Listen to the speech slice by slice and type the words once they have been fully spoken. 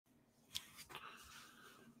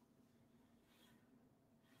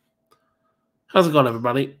How's it going,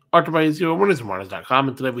 everybody? Arthur Reyes here at Whiners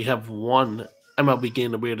and today we have one MLB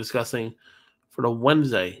game that we are discussing for the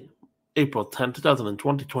Wednesday, April 10th,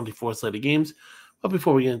 2020-24 slate of games. But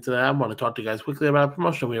before we get into that, I want to talk to you guys quickly about a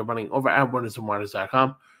promotion we are running over at Whiners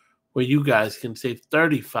where you guys can save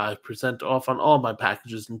 35% off on all my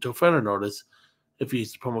packages until further notice if you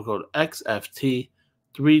use the promo code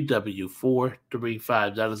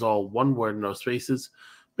XFT3W435. That is all one word, no spaces.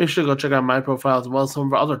 Make sure to go check out my profile as well as some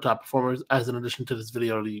of our other top performers as an addition to this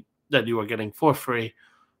video that you are getting for free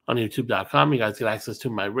on YouTube.com. You guys get access to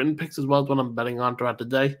my written picks as well as what I'm betting on throughout the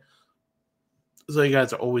day. So you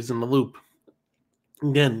guys are always in the loop.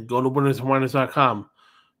 Again, go to winnersandwhiners.com.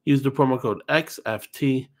 Use the promo code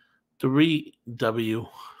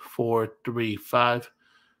XFT3W435.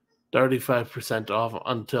 35% off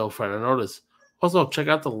until further notice. Also, check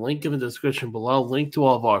out the link in the description below. Link to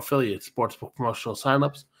all of our affiliate sportsbook promotional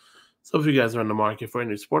signups. So if you guys are in the market for a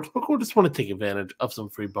new sportsbook or just want to take advantage of some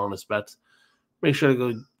free bonus bets, make sure to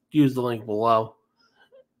go use the link below.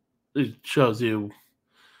 It shows you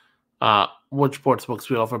which sportsbooks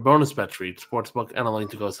we offer bonus bets for each sportsbook and a link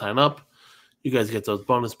to go sign up. You guys get those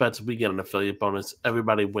bonus bets. We get an affiliate bonus.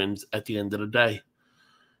 Everybody wins at the end of the day.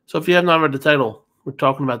 So if you have not read the title, we're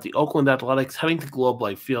talking about the Oakland Athletics heading to Globe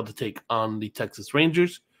Life Field to take on the Texas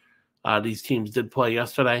Rangers. These teams did play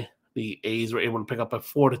yesterday. The A's were able to pick up a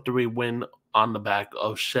 4-3 win on the back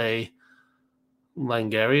of Shea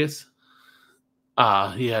Langarius.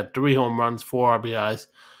 He had 3 home runs, 4 RBIs,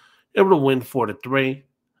 able to win 4-3.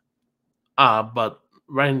 But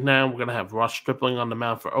right now we're going to have Rush Stripling on the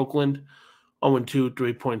mound for Oakland, 0-2,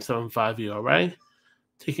 3.75 ERA,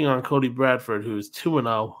 taking on Cody Bradford, who's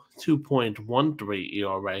 2-0. 2.13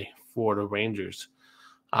 ERA for the Rangers.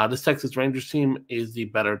 This Texas Rangers team is the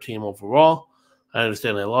better team overall. I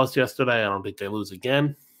understand they lost yesterday. I don't think they lose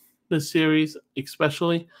again this series,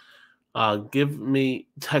 especially. Give me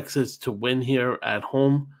Texas to win here at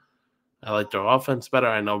home. I like their offense better.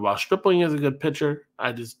 I know Ross Stripling is a good pitcher.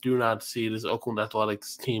 I just do not see this Oakland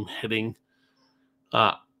Athletics team hitting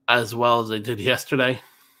as well as they did yesterday.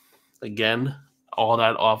 Again, all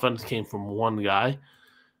that offense came from one guy.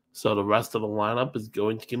 So the rest of the lineup is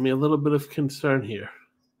going to give me a little bit of concern here.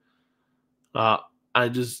 I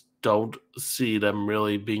just don't see them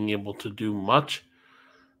really being able to do much.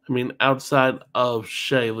 I mean, outside of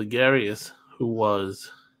Shea Langarius, who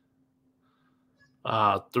was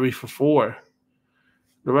 3 for 4,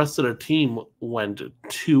 the rest of their team went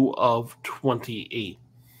 2 of 28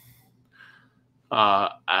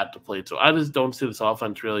 at the plate. So I just don't see this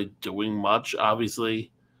offense really doing much.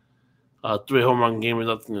 Obviously, 3 home run game is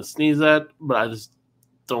nothing to sneeze at, but I just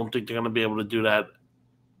don't think they're going to be able to do that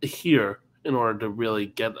here in order to really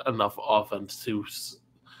get enough offense to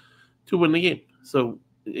win the game. So,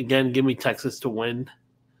 again, give me Texas to win.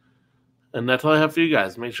 And that's all I have for you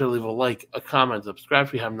guys. Make sure to leave a like, a comment, subscribe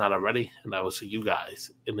if you have not already, and I will see you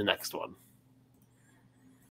guys in the next one.